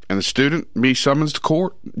parent and the student be summoned to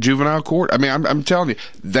court, juvenile court. I mean, I'm telling you,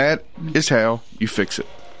 that is how you fix it.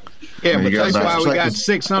 Yeah, but that's why we got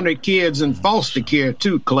 600 kids in foster care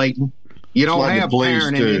too, Clayton. You don't have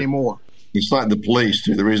parenting anymore. It's like the police,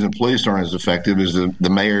 too. The reason the police aren't as effective is the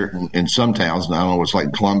mayor in some towns, and I don't know what's like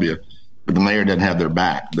in Columbia, but the mayor doesn't have their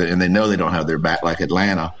back. And they know they don't have their back, like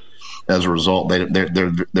Atlanta. As a result,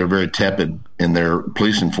 they're very tepid in their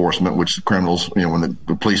police enforcement, which the criminals, when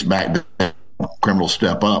the police back down, criminals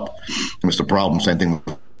step up. And it's the problem. Same thing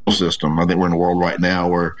with the system. I think we're in a world right now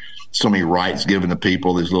where so many rights given to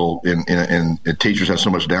people, these little, and teachers have so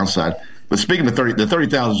much downside. But speaking of the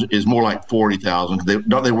 30,000 is more like 40,000.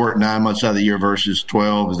 Don't they work 9 months out of the year versus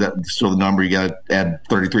 12? Is that still the number? You got to add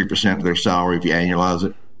 33% of their salary if you annualize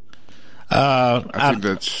it. I think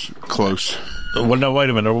that's close. Well, no, wait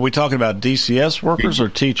a minute. Are we talking about DCS workers or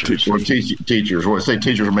teachers? Teachers. Well, say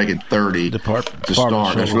teachers are making 30 to start.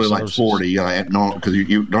 That's really like 40. Because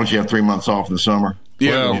you don't you have 3 months off in the summer?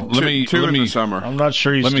 Yeah, let me in the summer. I'm not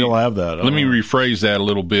sure you still have that. Let me rephrase that a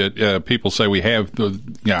little bit. People say we have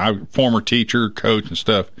I'm former teacher, coach, and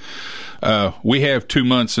stuff. We have 2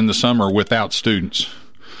 months in the summer without students,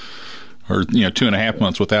 or 2.5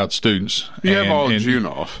 months without students. You have all June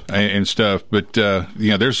off and stuff, but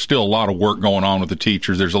there's still a lot of work going on with the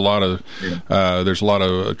teachers. There's a lot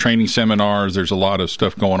of training seminars. There's a lot of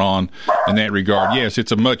stuff going on in that regard. Yes,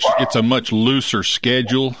 it's a much looser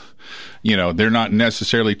schedule. They're not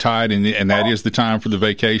necessarily tied, and that is the time for the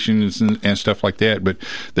vacations and stuff like that. But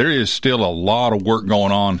there is still a lot of work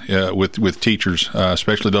going on with teachers,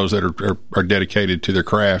 especially those that are dedicated to their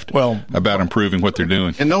craft. Well, about improving what they're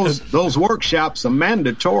doing. And those workshops are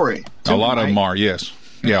mandatory. A lot of them are, yes.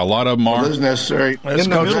 Yeah, a lot of them are. Well, it isn't necessary in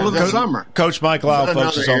the middle of the summer. Coach Mike Lyle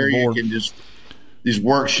focuses on the board. These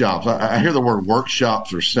workshops. I hear the word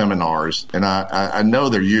workshops or seminars, and I know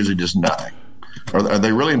they're usually just nothing. Are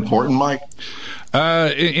they really important, Mike?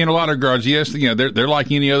 In a lot of regards, yes. They're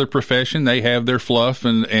like any other profession. They have their fluff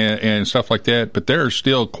and stuff like that. But there are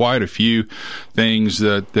still quite a few things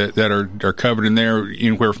that are covered in there,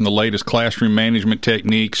 anywhere from the latest classroom management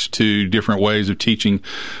techniques to different ways of teaching,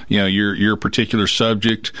 your particular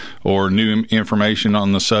subject or new information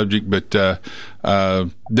on the subject. But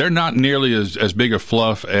they're not nearly as big a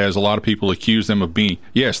fluff as a lot of people accuse them of being.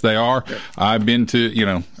 Yes, they are. I've been to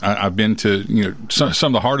some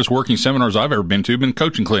of the hardest working seminars I've ever been to have been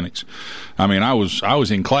coaching clinics. I mean, I was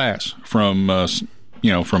in class from 8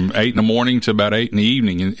 in the morning to about 8 in the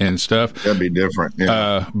evening and stuff. That'd be different.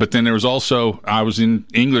 Yeah. But then there was also, I was in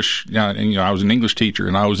English, I was an English teacher,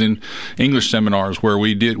 and I was in English seminars where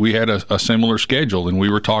we had a similar schedule, and we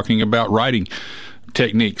were talking about writing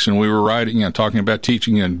techniques, and we were talking about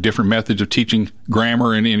teaching and different methods of teaching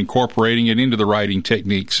grammar and incorporating it into the writing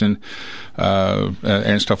techniques and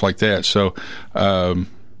stuff like that. So,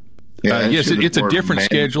 yes, it's a different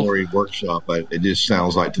schedule. Workshop. It just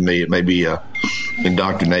sounds like to me it may be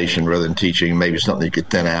indoctrination rather than teaching. Maybe something you could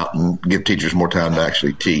thin out and give teachers more time to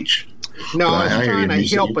actually teach. No, I'm trying to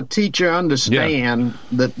help a teacher understand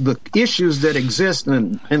the issues that exist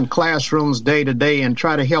in classrooms day to day, and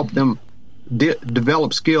try to help them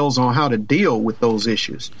develop skills on how to deal with those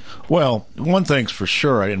issues. Well, one thing's for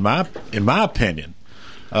sure, in my opinion,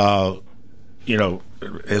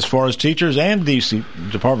 as far as teachers and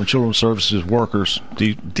Department of Children's Services workers,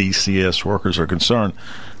 DCS workers are concerned,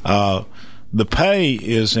 the pay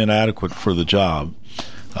is inadequate for the job.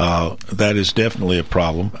 That is definitely a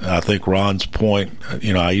problem. I think Ron's point,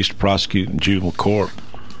 I used to prosecute in juvenile court,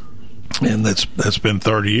 and that's been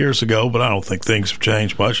 30 years ago, but I don't think things have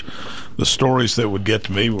changed much. The stories that would get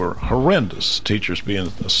to me were horrendous. Teachers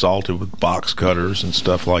being assaulted with box cutters and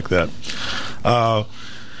stuff like that.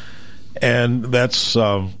 And that's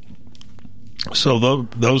so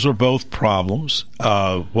those are both problems.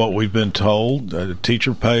 What we've been told,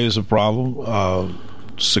 teacher pay is a problem.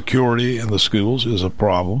 Security in the schools is a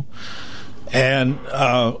problem. And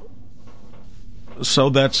so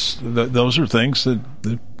those are things that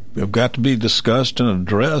have got to be discussed and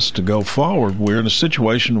addressed to go forward. We're in a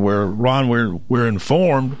situation where, Ron, we're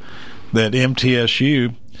informed that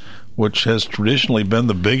MTSU, which has traditionally been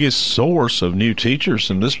the biggest source of new teachers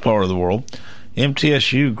in this part of the world,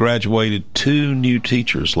 MTSU graduated 2 new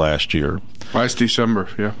teachers last year. Last December,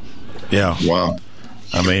 yeah. Yeah. Wow.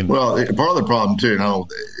 I mean, well, part of the problem too, no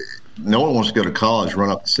one wants to go to college, run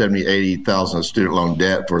up to $70,000-$80,000 of student loan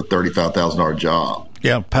debt for a $35,000 job.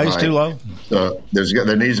 Yeah, pays too low. So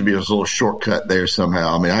there needs to be a little shortcut there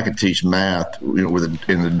somehow. I mean, I could teach math,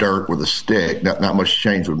 in the dirt with a stick. Not much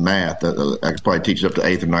change with math. I could probably teach up to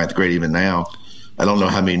 8th or 9th grade even now. I don't know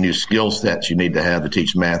how many new skill sets you need to have to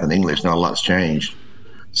teach math and English. Not a lot's changed.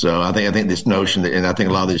 So I think this notion that, and I think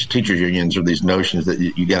a lot of these teachers unions are these notions that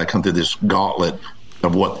you got to come through this gauntlet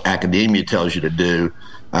of what academia tells you to do.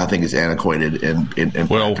 I think is antiquated and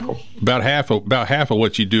practical. About half of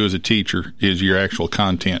what you do as a teacher is your actual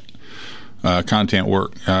content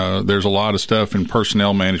work. There's a lot of stuff in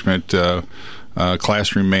personnel management,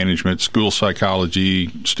 classroom management, school psychology,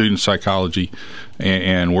 student psychology,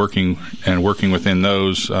 and working within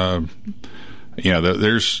those.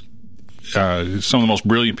 There's some of the most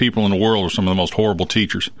brilliant people in the world are some of the most horrible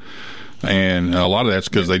teachers, and a lot of that's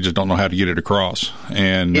because they just don't know how to get it across.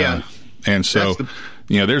 And so.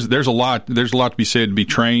 There's a lot to be said to be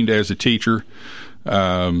trained as a teacher,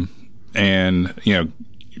 and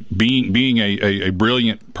being a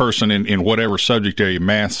brilliant person in whatever subject area,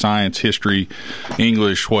 math, science, history,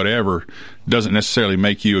 English, whatever, doesn't necessarily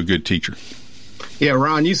make you a good teacher. Yeah,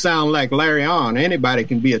 Ron, you sound like Larry on. Anybody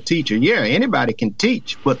can be a teacher. Yeah, anybody can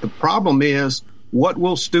teach, but the problem is, what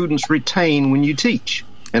will students retain when you teach?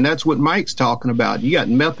 And that's what Mike's talking about. You got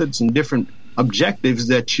methods and different objectives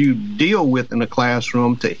that you deal with in a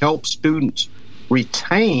classroom to help students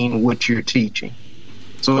retain what you're teaching.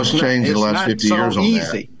 So what's changed in the last 50 years on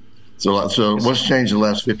that? So what's changed in the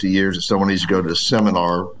last 50 years if someone needs to go to a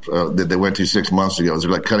seminar that they went to 6 months ago? Is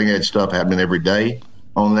there like cutting edge stuff happening every day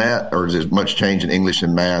on that, or is there much change in English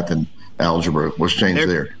and math and algebra? What's changed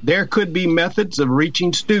there? There could be methods of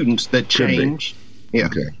reaching students that change. Yeah.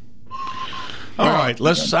 Okay. All right,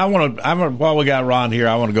 while we got Ron here,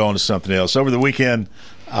 I want to go on to something else. Over the weekend,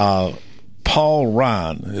 Paul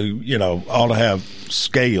Ryan, who ought to have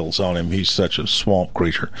scales on him, he's such a swamp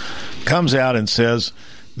creature, comes out and says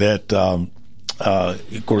that,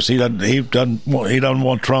 of course, he doesn't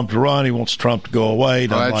want Trump to run. He wants Trump to go away.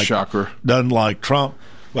 That's shocker. Doesn't like Trump.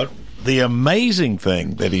 But the amazing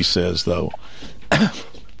thing that he says, though,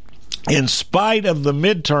 in spite of the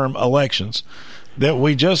midterm elections, that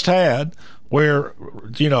we just had, where,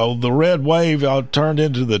 the red wave turned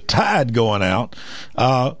into the tide going out,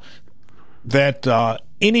 that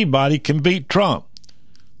anybody can beat Trump.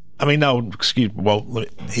 I mean, no, excuse me. Well,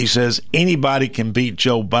 he says anybody can beat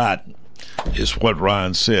Joe Biden, is what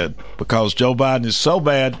Ryan said, because Joe Biden is so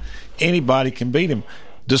bad, anybody can beat him,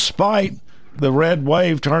 despite the red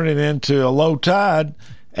wave turning into a low tide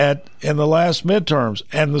in the last midterms.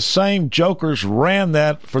 And the same jokers ran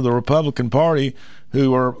that for the Republican Party,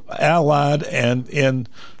 who are allied and in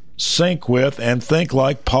sync with and think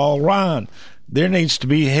like Paul Ryan. There needs to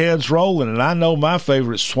be heads rolling, and I know my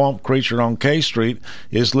favorite swamp creature on K Street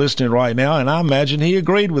is listening right now, and I imagine he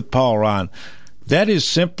agreed with Paul Ryan. That is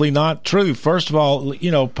simply not true. First of all,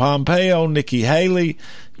 Pompeo, Nikki Haley,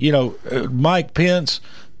 Mike Pence,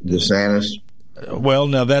 DeSantis. Well,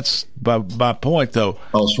 now that's my point, though.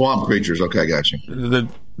 Oh, swamp creatures. Okay, got you.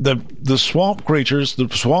 The swamp creatures, the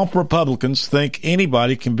swamp Republicans, think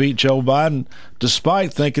anybody can beat Joe Biden,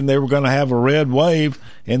 despite thinking they were going to have a red wave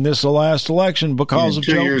in this last election because of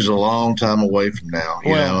 2 years is a long time away from now.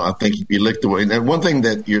 I think if you look the way, and one thing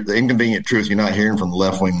that the inconvenient truth you're not hearing from the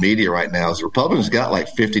left-wing media right now is the Republicans got like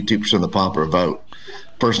 52% of the popular vote.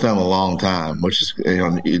 First time in a long time, which is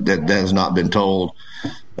that has not been told.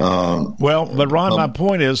 But Ron, my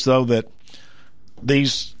point is though that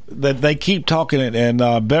they keep talking, and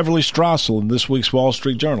Beverly Strassel in this week's Wall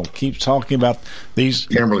Street Journal keeps talking about these.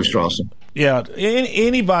 Kimberly Strassel. Yeah,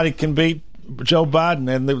 anybody can beat Joe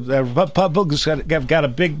Biden, and the Republicans have got a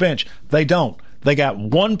big bench. They don't. They got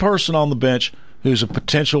one person on the bench who's a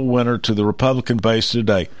potential winner to the Republican base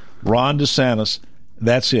today, Ron DeSantis.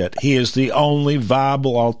 That's it. He is the only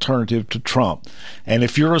viable alternative to Trump. And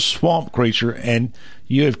if you're a swamp creature and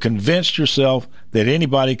you have convinced yourself that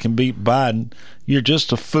anybody can beat Biden, you're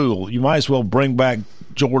just a fool. You might as well bring back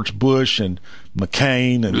George Bush and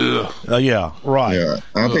McCain. And yeah, right. Yeah,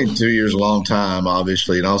 I think 2 years is a long time,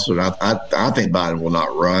 obviously. And also, I think Biden will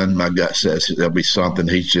not run. My gut says there'll be something.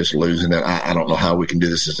 He's just losing it. I don't know how we can do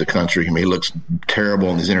this as a country. I mean, he looks terrible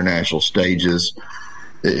on these international stages.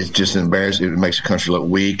 It's just embarrassing. It makes the country look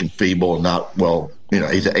weak and feeble and not,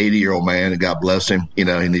 he's an 80-year-old man, and God bless him. He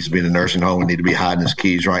needs to be in a nursing home. He needs to be hiding his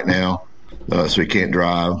keys right now, so he can't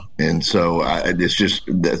drive. And so it's just,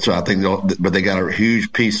 so I think, but they got a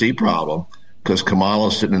huge PC problem because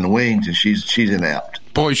Kamala's sitting in the wings and she's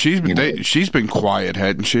inept. Boy, she's been quiet,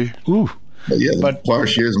 hadn't she? Ooh. But the quieter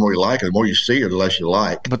she is, the more you like her. The more you see her, the less you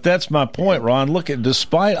like. But that's my point, Ron. Look at,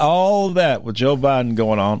 despite all of that with Joe Biden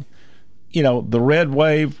going on, the red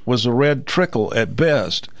wave was a red trickle at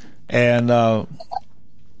best, and the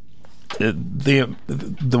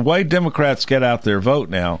way Democrats get out their vote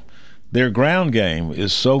now, their ground game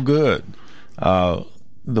is so good. The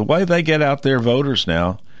way they get out their voters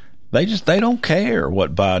now, they don't care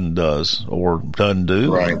what Biden does or doesn't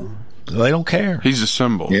do. Right. They don't care. He's a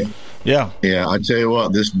symbol. Yeah. I tell you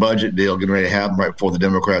what, this budget deal getting ready to happen right before the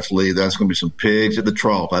Democrats leave, that's going to be some pigs at the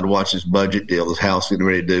trough. I'd watch this budget deal this House getting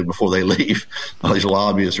ready to do before they leave. All these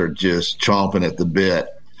lobbyists are just chomping at the bit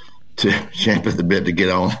to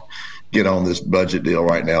get on this budget deal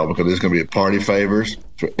right now, because there's going to be party favors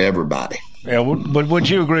for everybody. Yeah, but would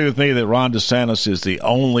you agree with me that Ron DeSantis is the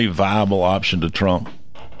only viable option to Trump?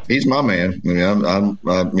 He's my man. I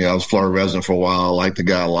was a Florida resident for a while. I like the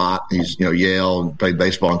guy a lot. He's, Yale, and played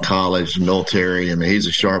baseball in college, military. I mean, he's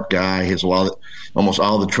a sharp guy. He has almost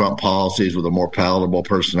all the Trump policies with a more palatable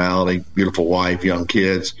personality, beautiful wife, young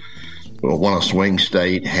kids. Won a swing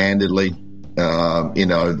state handedly.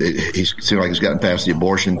 He seems like he's gotten past the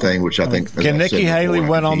abortion thing, which I think. Can Nikki Haley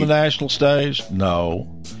win on the national stage?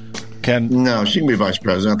 No. No, she can be vice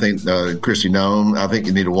president. I think Kristi Noem. I think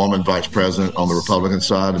you need a woman vice president on the Republican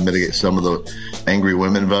side to mitigate some of the angry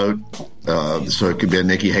women vote. So it could be a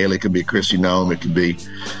Nikki Haley, it could be a Kristi Noem, it could be.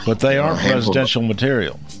 But they aren't presidential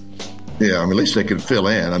material. Yeah, at least they could fill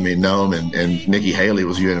in. I mean, Noem and Nikki Haley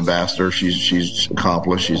was UN ambassador. She's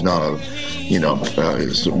accomplished. She's not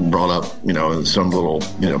brought up, in some little,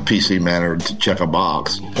 PC manner to check a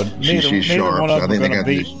box. But she's sharp. One of them are going to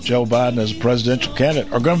beat Joe Biden as a presidential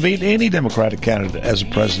candidate, or going to beat any Democratic candidate as a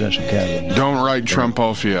presidential candidate. Don't write Trump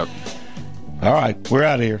off yet. All right, we're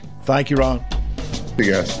out of here. Thank you, Ron. See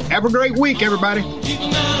you guys. Have a great week, everybody.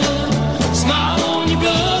 Smile on your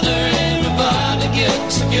brother, everybody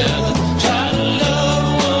gets together.